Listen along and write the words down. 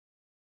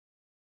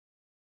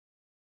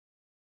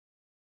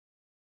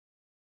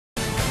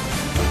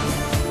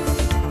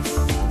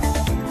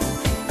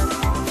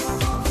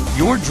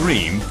Your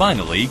dream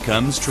finally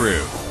comes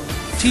true.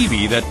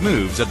 TV that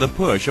moves at the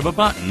push of a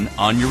button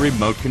on your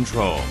remote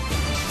control.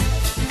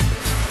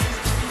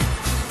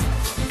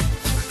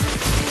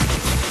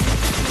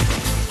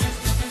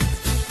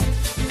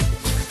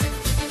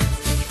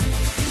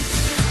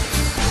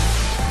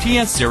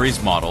 TS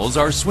series models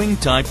are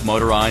swing-type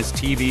motorized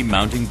TV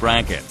mounting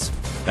brackets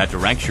that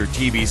directs your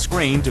TV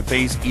screen to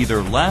face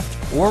either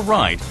left or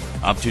right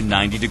up to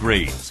 90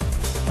 degrees,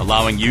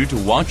 allowing you to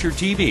watch your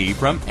TV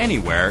from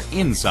anywhere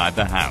inside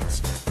the house,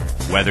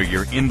 whether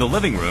you're in the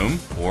living room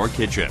or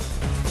kitchen.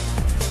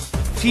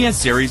 TS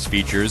series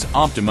features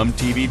optimum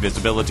TV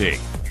visibility,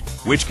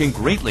 which can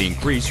greatly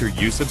increase your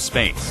use of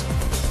space.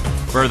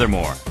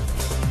 Furthermore,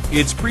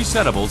 its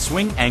presettable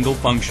swing angle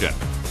function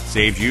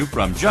saves you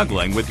from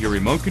juggling with your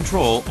remote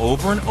control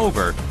over and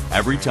over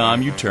every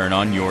time you turn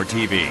on your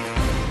TV.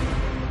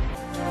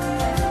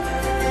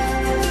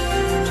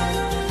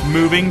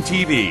 Moving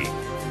TV.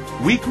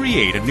 We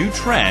create a new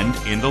trend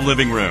in the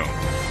living room.